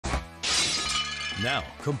Now,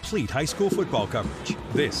 complete high school football coverage.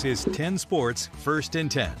 This is 10 Sports First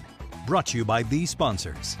and 10, brought to you by these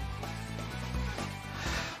sponsors.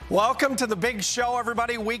 Welcome to the big show,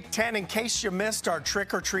 everybody. Week 10. In case you missed our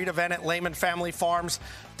trick-or-treat event at Lehman Family Farms,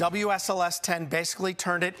 WSLS 10 basically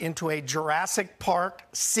turned it into a Jurassic Park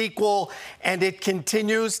sequel, and it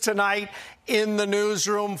continues tonight in the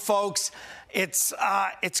newsroom, folks. It's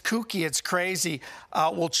kooky. It's crazy.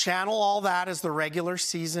 We'll channel all that as the regular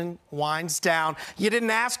season winds down. You didn't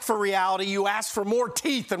ask for reality. You asked for more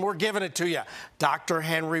teeth, and we're giving it to you. Dr.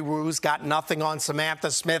 Henry Wu's got nothing on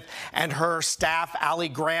Samantha Smith and her staff, Allie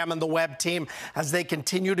Graham and the web team, as they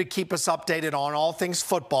continue to keep us updated on all things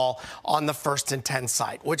football on the First and 10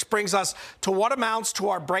 site. Which brings us to what amounts to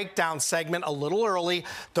our breakdown segment a little early.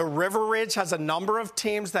 The River Ridge has a number of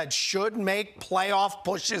teams that should make playoff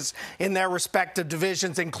pushes in their respective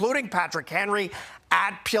divisions, including Patrick Henry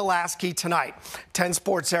at Pulaski tonight. 10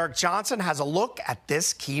 Sports' Eric Johnson has a look at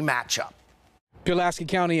this key matchup. Pulaski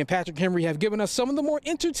County and Patrick Henry have given us some of the more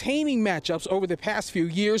entertaining matchups over the past few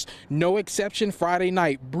years. No exception Friday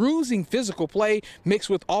night. Bruising physical play mixed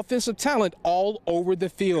with offensive talent all over the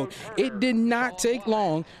field. It did not take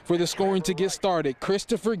long for the scoring to get started.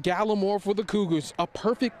 Christopher Gallimore for the Cougars. A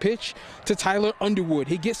perfect pitch to Tyler Underwood.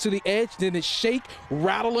 He gets to the edge, then it's shake,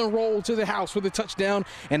 rattle, and roll to the house for the touchdown,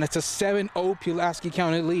 and it's a 7-0 Pulaski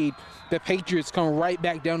County lead. The Patriots come right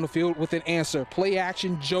back down the field with an answer. Play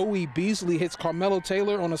action, Joey Beasley hits Carmelo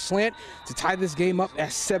Taylor on a slant to tie this game up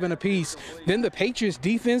at 7 apiece. Then the Patriots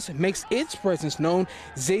defense makes its presence known.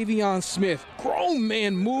 Xavion Smith, grown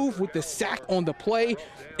man move with the sack on the play.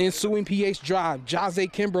 Ensuing PH drive, Jose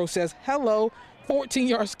Kimbrough says hello.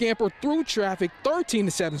 14-yard scamper through traffic,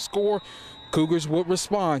 13-7 score. Cougars would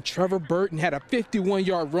respond. Trevor Burton had a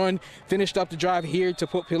 51-yard run, finished up the drive here to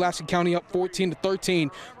put Pulaski County up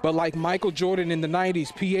 14-13. But like Michael Jordan in the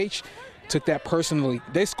 90s, PH took that personally.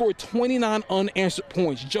 They scored 29 unanswered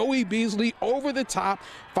points. Joey Beasley over the top,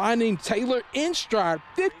 finding Taylor in stride,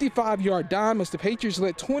 55-yard dime as the Patriots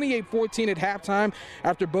led 28-14 at halftime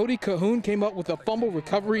after Bodie Cahoon came up with a fumble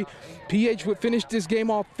recovery. PH would finish this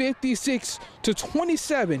game off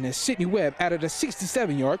 56-27 as Sidney Webb added a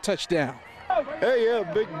 67-yard touchdown. Hey, yeah,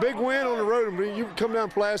 big win on the road. I mean, you can come down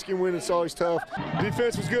to Pulaski and win. It's always tough.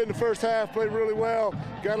 Defense was good in the first half, played really well.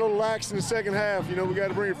 Got a little lax in the second half. You know, we got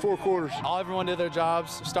to bring it 4 quarters. Everyone did their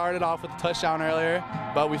jobs. Started off with a touchdown earlier,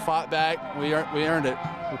 but we fought back. We earned it.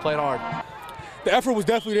 We played hard. The effort was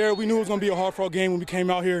definitely there. We knew it was going to be a hard-fought game when we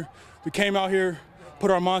came out here. We came out here,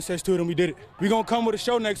 put our mindsets to it, and we did it. We're going to come with a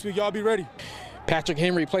show next week. Y'all be ready. Patrick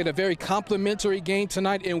Henry played a very complimentary game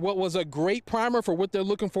tonight in what was a great primer for what they're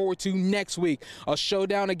looking forward to next week. A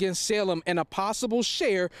showdown against Salem and a possible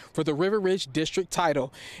share for the River Ridge District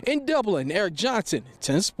title. In Dublin, Eric Johnson,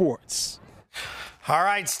 10 Sports. All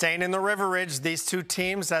right, staying in the River Ridge, these two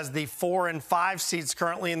teams, as the 4 and 5 seeds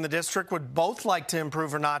currently in the district, would both like to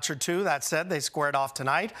improve a notch or two. That said, they squared off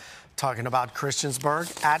tonight. Talking about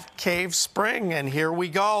Christiansburg at Cave Spring, and here we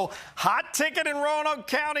go. Hot ticket in Roanoke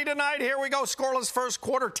County tonight. Here we go. Scoreless first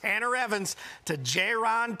quarter. Tanner Evans to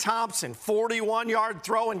J-Ron Thompson. 41-yard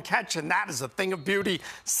throw and catch, and that is a thing of beauty.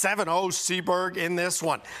 7-0 Seaburg in this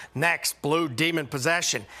one. Next, Blue Demon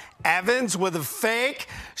possession. Evans with a fake.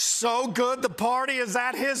 So good, the party is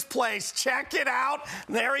at his place. Check it out.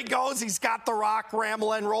 There he goes. He's got the rock,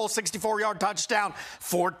 ramble, and roll. 64-yard touchdown.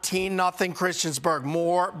 14-0 Christiansburg.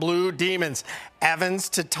 More Blue Demons. Evans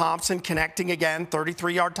to Thompson, connecting again,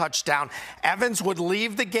 33-yard touchdown. Evans would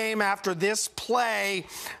leave the game after this play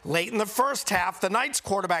late in the first half. The Knights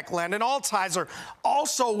quarterback, Landon Altizer,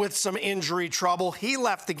 also with some injury trouble. He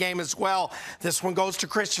left the game as well. This one goes to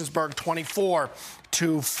Christiansburg,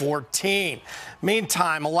 24-14.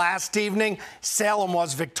 Meantime, last evening, Salem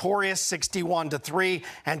was victorious, 61-3,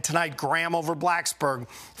 and tonight Graham over Blacksburg,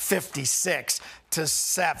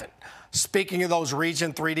 56-7. Speaking of those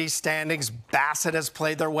Region 3D standings, Bassett has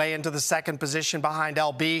played their way into the second position behind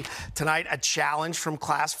LB. Tonight, a challenge from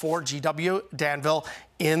Class 4 GW Danville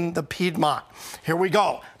in the Piedmont. Here we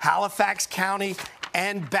go. Halifax County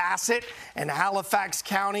and Bassett, and Halifax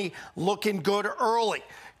County looking good early.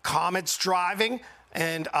 Comets driving,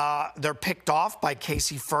 and they're picked off by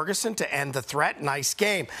Casey Ferguson to end the threat. Nice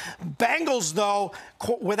game. Bengals, though,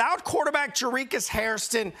 without quarterback Jerikas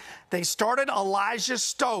Hairston, they started Elijah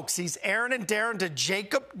Stokes. He's Aaron and Darren to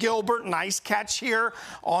Jacob Gilbert. Nice catch here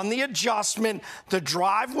on the adjustment. The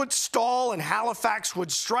drive would stall, and Halifax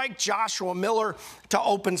would strike Joshua Miller to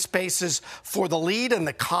open spaces for the lead, and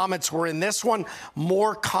the Comets were in this one.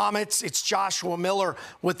 More Comets. It's Joshua Miller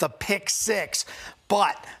with the pick 6.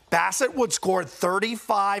 But Bassett would score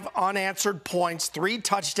 35 unanswered points, 3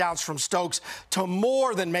 touchdowns from Stokes to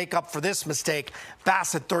more than make up for this mistake.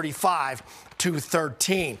 Bassett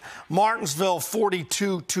 35-13. Martinsville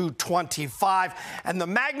 42-25. And the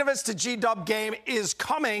Magnavista G-Dub game is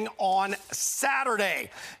coming on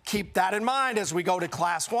Saturday. Keep that in mind as we go to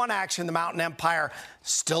Class 1 action. The Mountain Empire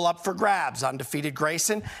still up for grabs. Undefeated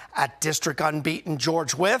Grayson at district unbeaten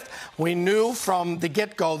George Wythe. We knew from the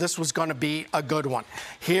get-go this was going to be a good one.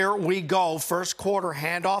 Here we go. First quarter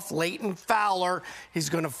handoff. Leighton Fowler. He's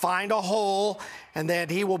going to find a hole, and then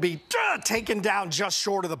he will be taken down just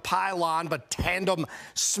short of the pylon, but Tandem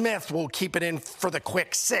Smith will keep it in for the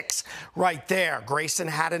quick 6 right there. Grayson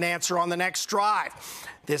had an answer on the next drive.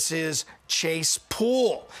 This is Chase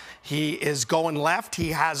Poole. He is going left. He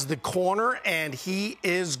has the corner, and he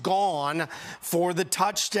is gone for the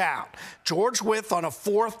touchdown. George Wythe on a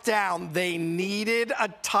 4th down. They needed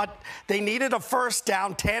a first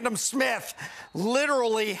down. Tandem Smith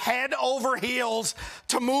literally head over heels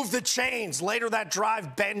to move the chains. Later that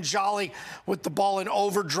drive, Ben Jolly with the ball in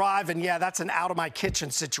overdrive. And yeah, that's an out of my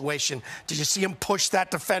kitchen situation. Did you see him push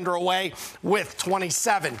that defender away? With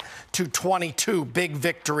 27-22. Big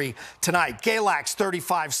victory tonight. Galax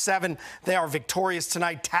 35-7. They are victorious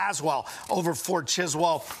tonight. Tazewell over Fort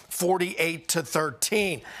Chiswell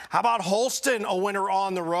 48-13. How about Holston, a winner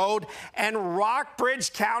on the road? And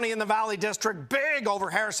Rockbridge County in the Valley District, big over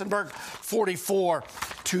Harrisonburg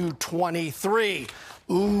 44-23.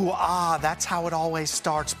 Ooh, that's how it always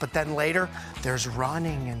starts. But then later, there's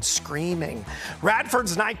running and screaming.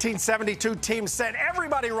 Radford's 1972 team sent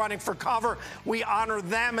everybody running for cover. We honor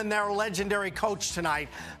them and their legendary coach tonight.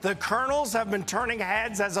 The Colonels have been turning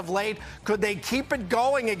heads as of late. Could they keep it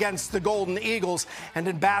going against the Golden Eagles? And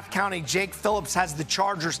in Bath County, Jake Phillips has the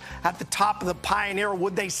Chargers at the top of the Pioneer.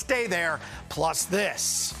 Would they stay there? Plus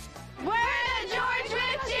this. We're the George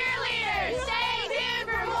Wythe cheerleaders. Stay tuned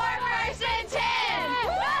for more First and 10.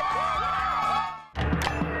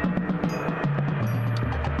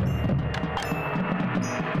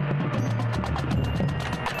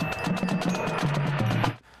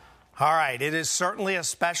 All right, it is certainly a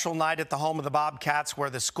special night at the home of the Bobcats where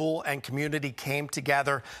the school and community came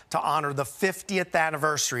together to honor the 50th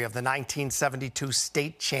anniversary of the 1972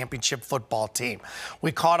 state championship football team.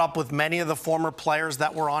 We caught up with many of the former players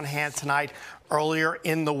that were on hand tonight earlier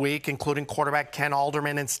in the week, including quarterback Ken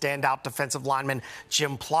Alderman and standout defensive lineman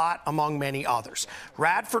Jim Plott, among many others.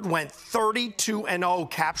 Radford went 32-0,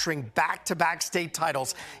 capturing back-to-back state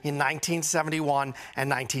titles in 1971 and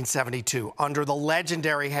 1972. Under the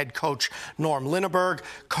legendary head coach Norm Linneberg,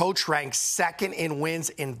 coach ranked 2nd in wins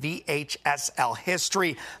in VHSL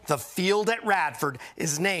history. The field at Radford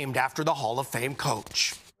is named after the Hall of Fame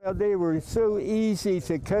coach. Well, they were so easy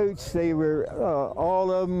to coach. They were all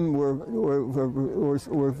of them were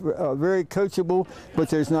very coachable. But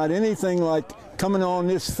there's not anything like coming on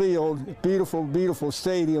this field, beautiful, beautiful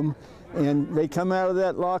stadium, and they come out of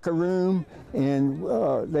that locker room and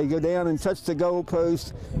they go down and touch the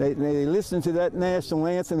goalpost. They listen to that national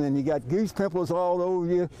anthem, and you got goose pimples all over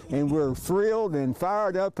you, and we're thrilled and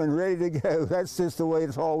fired up and ready to go. That's just the way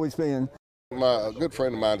it's always been. A good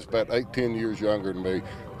friend of mine is about 8-10 years younger than me.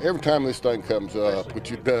 Every time this thing comes up,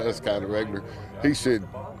 which it does kind of regular, he said,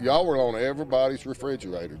 y'all were on everybody's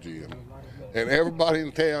refrigerator, Jim. And everybody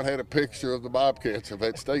in town had a picture of the Bobcats of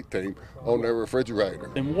that state team on their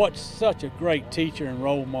refrigerator. And what such a great teacher and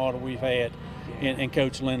role model we've had in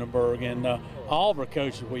Coach Linneberg. And all of our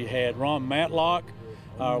coaches we had, Ron Matlock,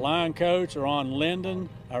 our line coach, Ron Linden,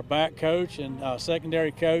 our back coach and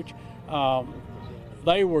secondary coach,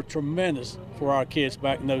 they were tremendous for our kids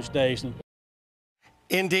back in those days.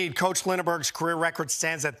 Indeed, Coach Linneberg's career record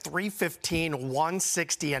stands at 315,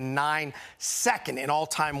 160, and 9, 2nd in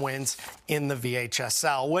all-time wins in the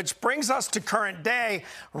VHSL, which brings us to current day.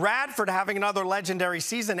 Radford having another legendary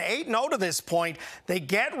season, 8-0 to this point. They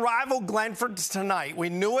get rival Glenford tonight. We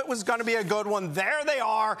knew it was going to be a good one. There they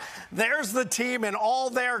are. There's the team in all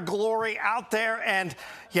their glory out there, and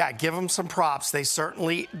yeah, give them some props. They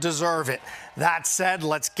certainly deserve it. That said,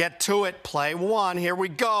 let's get to it. Play 1. Here we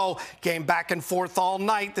go. Game back and forth all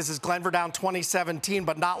night. This is Glenford down 2017,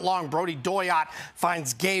 but not long. Brody Doyot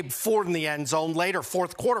finds Gabe Ford in the end zone. Later,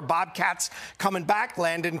 4th quarter, Bobcats coming back.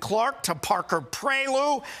 Landon Clark to Parker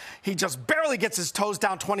Prelu. He just barely gets his toes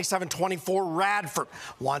down. 27-24 Radford.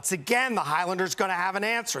 Once again, the Highlanders going to have an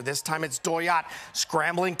answer. This time it's Doyot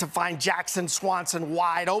scrambling to find Jackson Swanson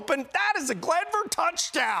wide open. That is a Glenford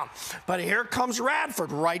touchdown. But here comes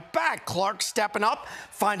Radford right back. Clark stepping up,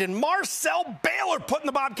 finding Marcel Baylor, putting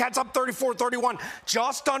the Bobcats up 34-31.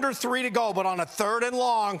 Just under 3 to go, but on a 3rd and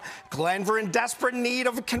long, Glenford in desperate need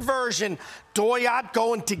of a conversion. Doyot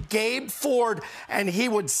going to Gabe Ford, and he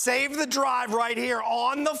would save the drive right here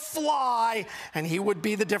on the fly, and he would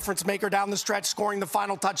be the difference maker down the stretch, scoring the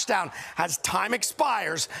final touchdown as time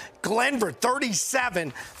expires. Glenver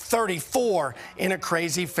 37-34 in a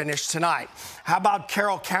crazy finish tonight. How about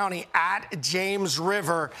Carroll County at James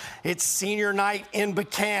River? It's senior night in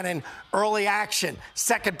Buchanan. Early action.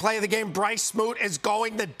 Second play of the game, Bryce Smoot is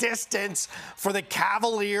going the distance for the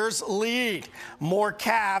Cavaliers lead. More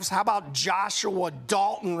Cavs. How about Joshua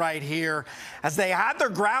Dalton right here? As they had their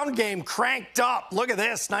ground game cranked up. Look at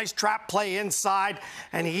this. Nice trap play inside,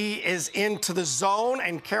 and he is into the zone,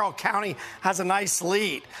 and Carroll County has a nice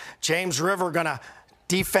lead. James River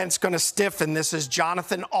defense going to stiffen. This is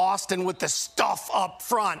Jonathan Austin with the stuff up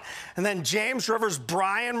front. And then James River's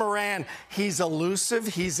Brian Moran. He's elusive.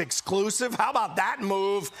 He's exclusive. How about that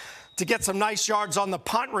move to get some nice yards on the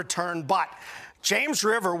punt return? But James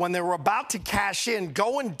River, when they were about to cash in,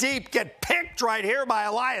 going deep, get picked right here by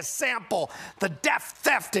Elias Sample. The Deaf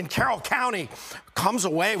Theft in Carroll County comes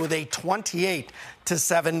away with a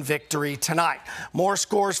 28-7 victory tonight. More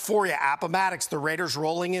scores for you. Appomattox, the Raiders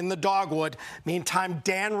rolling in the Dogwood. Meantime,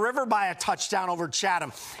 Dan River by a touchdown over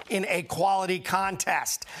Chatham in a quality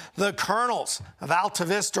contest. The Colonels of Alta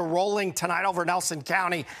Vista rolling tonight over Nelson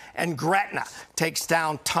County, and Gretna takes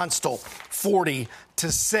down Tunstall 40-6.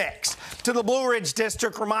 To the Blue Ridge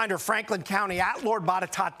District, reminder, Franklin County at Lord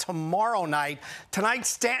Botetourt tomorrow night. Tonight,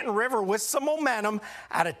 Stanton River with some momentum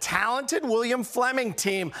at a talented William Fleming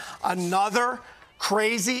team. Another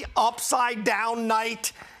crazy upside-down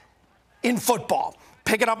night in football.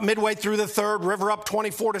 Pick it up midway through the third. River up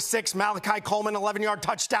 24-6. Malachi Coleman, 11-yard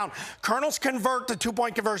touchdown. Colonels convert the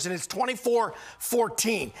two-point conversion. It's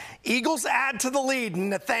 24-14. Eagles add to the lead.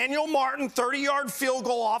 Nathaniel Martin, 30-yard field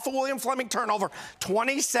goal off of William Fleming turnover,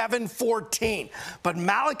 27-14. But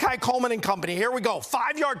Malachi Coleman and company, here we go.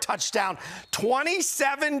 5-yard touchdown,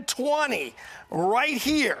 27-20. Right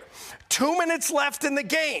here. 2 minutes left in the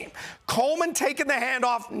game. Coleman taking the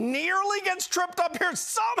handoff, nearly gets tripped up here,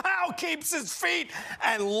 somehow keeps his feet,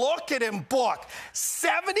 and look at him book.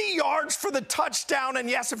 70 yards for the touchdown, and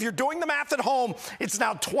yes, if you're doing the math at home, it's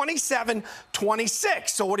now 27-26.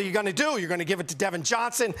 So what are you going to do? You're going to give it to Devin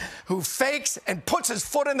Johnson, who fakes and puts his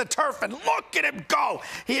foot in the turf, and look at him go.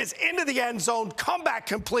 He is into the end zone, comeback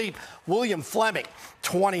complete. William Fleming,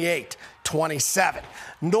 28-27.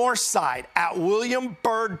 Northside at William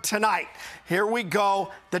Byrd tonight. Here we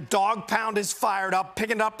go. The dog pound is fired up,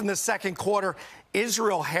 picking it up in the second quarter.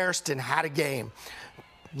 Israel Hairston had a game.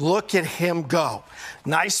 Look at him go.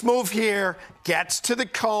 Nice move here. Gets to the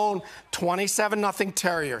cone. 27-0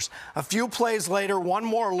 Terriers. A few plays later, one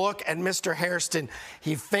more look at Mr. Hairston.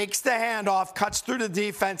 He fakes the handoff, cuts through the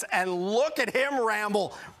defense, and look at him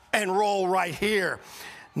ramble and roll right here.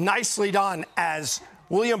 Nicely done as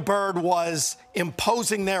William Byrd was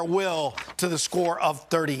imposing their will to the score of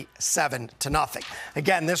 37-0.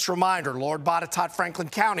 Again, this reminder, Lord Botetourt, Franklin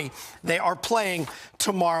County, they are playing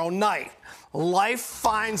tomorrow night. Life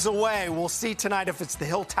finds a way. We'll see tonight if it's the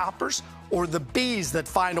Hilltoppers or the Bees that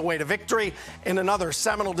find a way to victory in another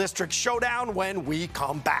Seminole District showdown when we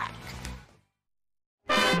come back.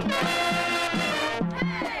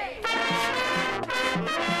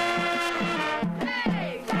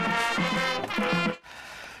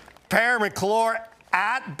 Perry McClure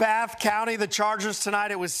at Bath County. The Chargers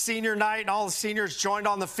tonight, it was senior night, and all the seniors joined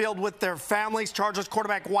on the field with their families. Chargers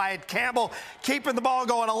quarterback Wyatt Campbell keeping the ball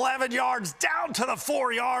going 11 yards down to the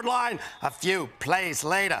 4-yard line. A few plays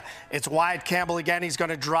later, it's Wyatt Campbell again. He's going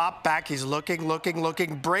to drop back. He's looking.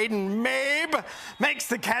 Braden Mabe makes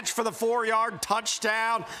the catch for the 4-yard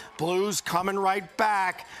touchdown. Blues coming right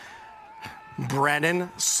back. Brennan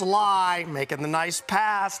Sly making the nice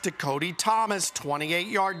pass to Cody Thomas,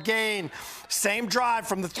 28-yard gain. Same drive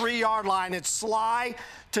from the 3-yard line. It's Sly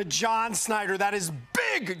to John Snyder. That is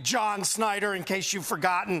big John Snyder, in case you've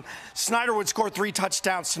forgotten. Snyder would score 3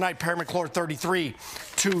 touchdowns tonight. Perry McClure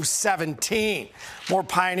 33-17. More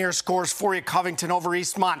Pioneer scores for you. Covington over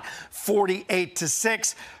Eastmont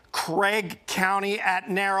 48-6. Craig County at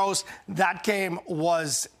Narrows. That game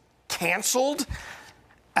was canceled.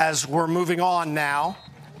 As we're moving on now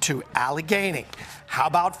to Allegheny. How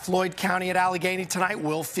about Floyd County at Allegheny tonight?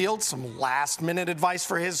 Will Field, some last-minute advice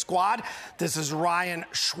for his squad. This is Ryan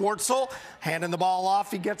Schwartzel handing the ball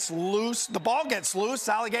off. He gets loose. The ball gets loose.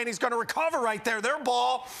 Allegheny's going to recover right there. Their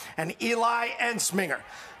ball. And Eli Ensminger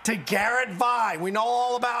to Garrett Vi. We know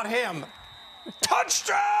all about him.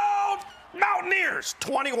 Touchdown! Mountaineers,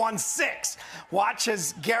 21-6. Watch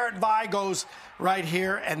as Garrett Vi goes right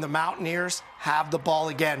here, and the Mountaineers have the ball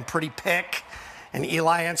again. Pretty pick. And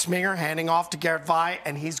Eli Ensminger handing off to Garrett Vi,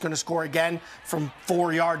 and he's going to score again from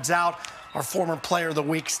 4 yards out. our former player of the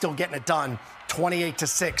week, still getting it done.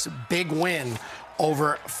 28-6, big win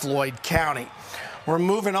over Floyd County. We're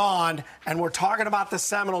moving on, and we're talking about the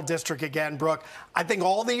Seminole District again, Brooke. I think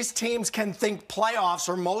all these teams can think playoffs,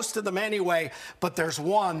 or most of them anyway, but there's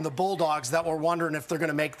one, the Bulldogs, that we're wondering if they're going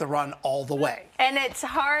to make the run all the way. And it's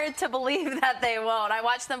hard to believe that they won't. I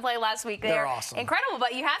watched them play last week. They're awesome. Incredible,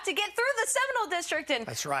 but you have to get through the Seminole District, and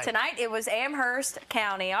that's right. Tonight it was Amherst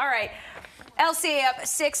County. All right. LCA up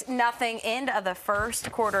 6-0 end of the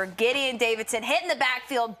first quarter. Gideon Davidson hitting the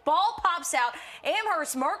backfield. Ball pops out.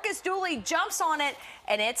 Amherst Marcus Dooley jumps on it,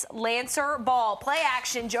 and it's Lancer ball. Play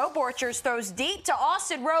action. Joe Borchers throws deep to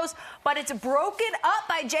Austin Rose, but it's broken up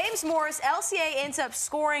by James Morris. LCA ends up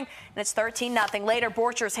scoring, and it's 13-0. Later,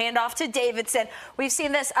 Borchers handoff to Davidson. We've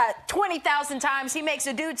seen this 20,000 times. He makes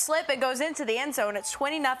a dude slip and goes into the end zone. It's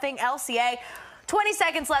 20-0 LCA. 20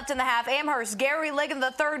 seconds left in the half. Amherst, Gary Ligon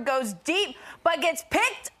III goes deep, but gets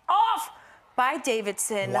picked off by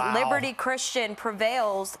Davidson. Wow. Liberty Christian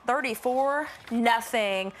prevails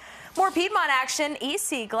 34-0. More Piedmont action.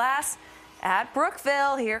 EC Glass at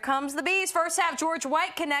Brookville. Here comes the Bees. First half, George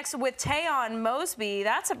White connects with Tayon Mosby.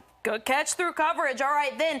 That's a good catch through coverage. All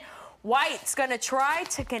right, then White's going to try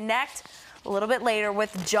to connect a little bit later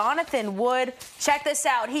with Jonathan Wood. Check this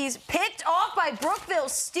out. He's picked off by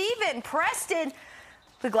Brookville's Stephen Preston.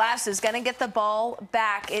 The Glass is going to get the ball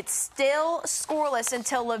back. It's still scoreless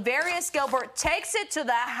until Laverius Gilbert takes it to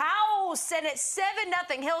the house, and it's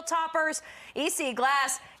 7-0 Hilltoppers. EC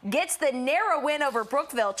Glass gets the narrow win over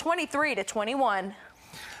Brookville, 23-21.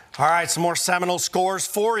 All right, some more Seminole scores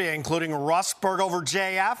for you, including Rustburg over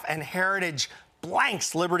JF and Heritage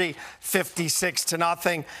blanks Liberty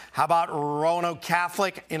 56-0. How about Roanoke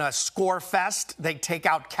Catholic in a score fest? They take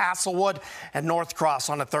out Castlewood and North Cross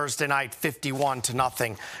on a Thursday night,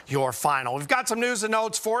 51-0, your final. We've got some news and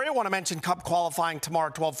notes for you. I want to mention Cup qualifying tomorrow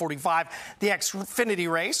at 12:45. The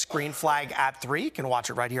Xfinity race, green flag at 3. You can watch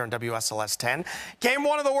it right here on WSLS 10. Game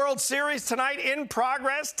 1 of the World Series tonight in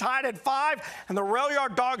progress, tied at 5, and the Rail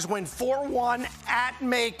Yard Dogs win 4-1 at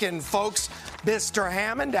Macon. Folks, Mr.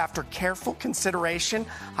 Hammond, after careful consideration,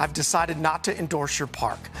 I've decided not to endorse your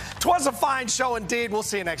park. 'Twas a fine show indeed. We'll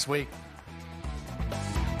see you next week.